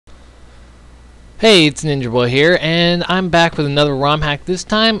Hey, it's Ninja Boy here, and I'm back with another ROM hack. This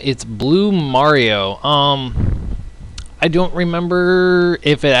time, it's Bluemario. I don't remember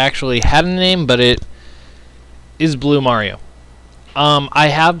if it actually had a name, but it is Bluemario. I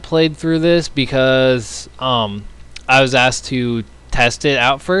have played through this because I was asked to test it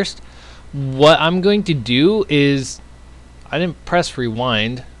out first. What I'm going to do is, I didn't press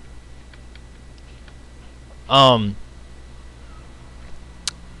rewind.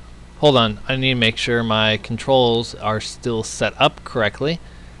 Hold on, I need to make sure my controls are still set up correctly.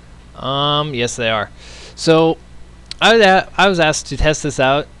 Yes they are. So, I was asked to test this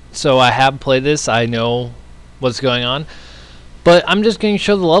out, so I have played this, I know what's going on. But I'm just going to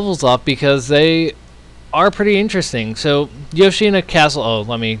show the levels off because they are pretty interesting. So, Yoshi in a castle. Oh,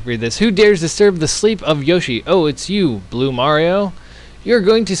 let me read this. Who dares disturb the sleep of Yoshi? Oh, it's you, Bluemario. You're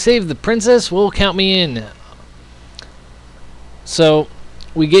going to save the princess? Well, count me in. So,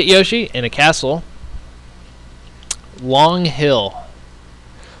 we get Yoshi in a castle. Long Hill.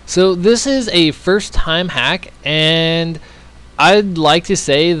 So this is a first time hack, and I'd like to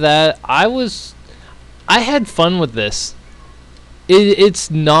say that I had fun with this. It's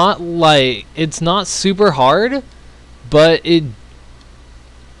not super hard, but it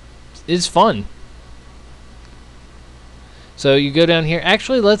is fun. So you go down here.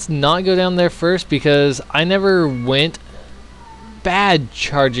 Actually, let's not go down there first because I never went. Bad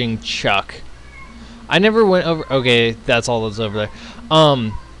charging Chuck. I never went over. Okay, that's all that's over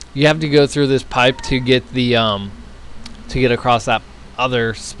there. You have to go through this pipe to get the to get across that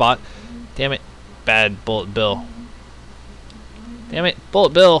other spot. Damn it, bad Bullet Bill. Damn it,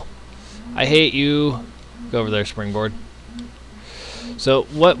 Bullet Bill. I hate you. Go over there, Springboard. So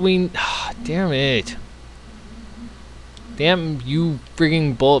what we? Damn it. Damn you,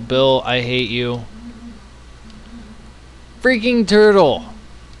 freaking Bullet Bill. I hate you. Freaking turtle.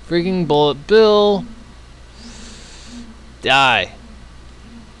 Freaking Bullet Bill. Die.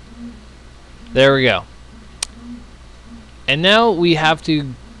 There we go. And now we have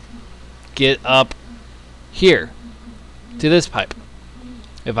to get up here to this pipe.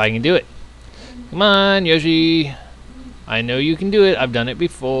 If I can do it. Come on, Yoshi. I know you can do it. I've done it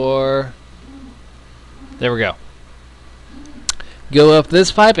before. There we go. Go up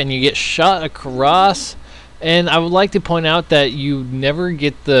this pipe and you get shot across. And I would like to point out that you never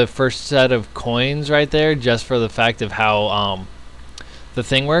get the first set of coins right there, just for the fact of how the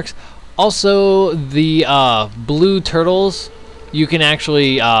thing works. Also, the blue turtles, you can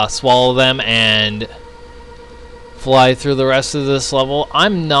actually swallow them and fly through the rest of this level.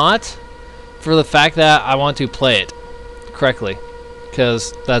 I'm not, for the fact that I want to play it correctly,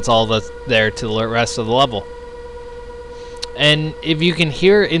 because that's all that's there to the rest of the level. And if you can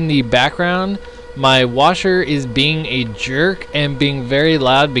hear in the background, my washer is being a jerk and being very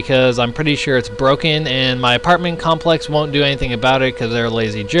loud because I'm pretty sure it's broken and my apartment complex won't do anything about it because they're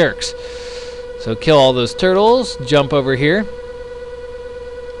lazy jerks. So kill all those turtles, jump over here.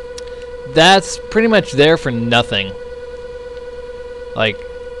 That's pretty much there for nothing. Like,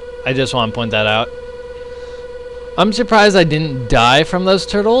 I just want to point that out. I'm surprised I didn't die from those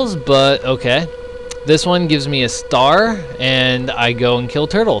turtles, but okay. This one gives me a star and I go and kill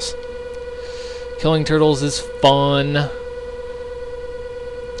turtles. Killing turtles is fun.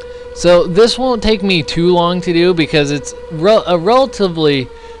 So this won't take me too long to do because it's a relatively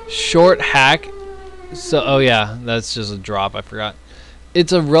short hack. So, oh yeah, that's just a drop, I forgot.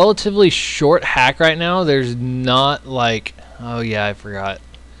 It's a relatively short hack right now. There's not like, oh yeah, I forgot.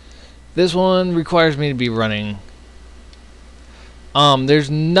 This one requires me to be running. There's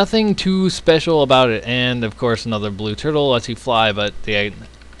nothing too special about it. And of course another blue turtle lets you fly, but the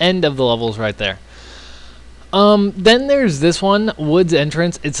end of the level's right there. Then there's this one, Woods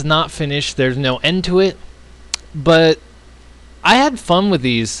Entrance. It's not finished. There's no end to it. But I had fun with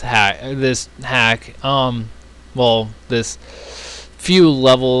this hack. Well, this few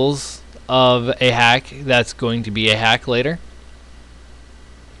levels of a hack that's going to be a hack later.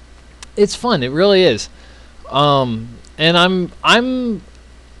 It's fun. It really is. And I'm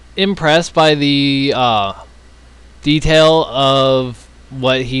impressed by the detail of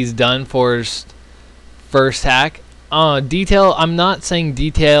what he's done for his first hack. Detail, I'm not saying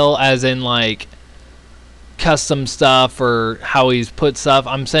detail as in like custom stuff or how he's put stuff.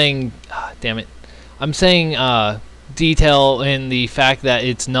 I'm saying, damn it. I'm saying detail in the fact that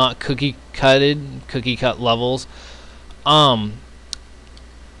it's not cookie cut levels.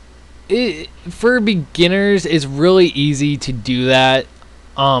 For beginners, it's really easy to do that.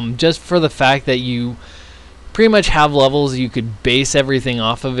 Just for the fact that you pretty much have levels you could base everything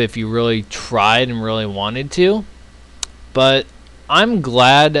off of if you really tried and really wanted to. But I'm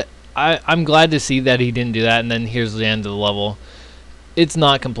glad I'm glad to see that he didn't do that. And then here's the end of the level. It's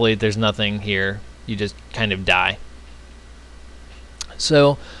not complete. There's nothing here. You just kind of die.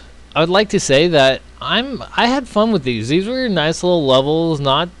 So I would like to say that I had fun with these. These were nice little levels,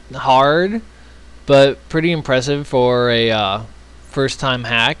 not hard, but pretty impressive for a first time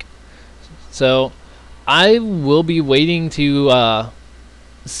hack. So I will be waiting to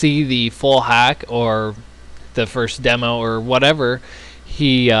see the full hack or the first demo or whatever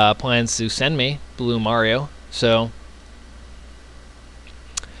he plans to send me, Bluemario. So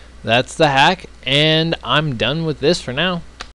that's the hack, and I'm done with this for now.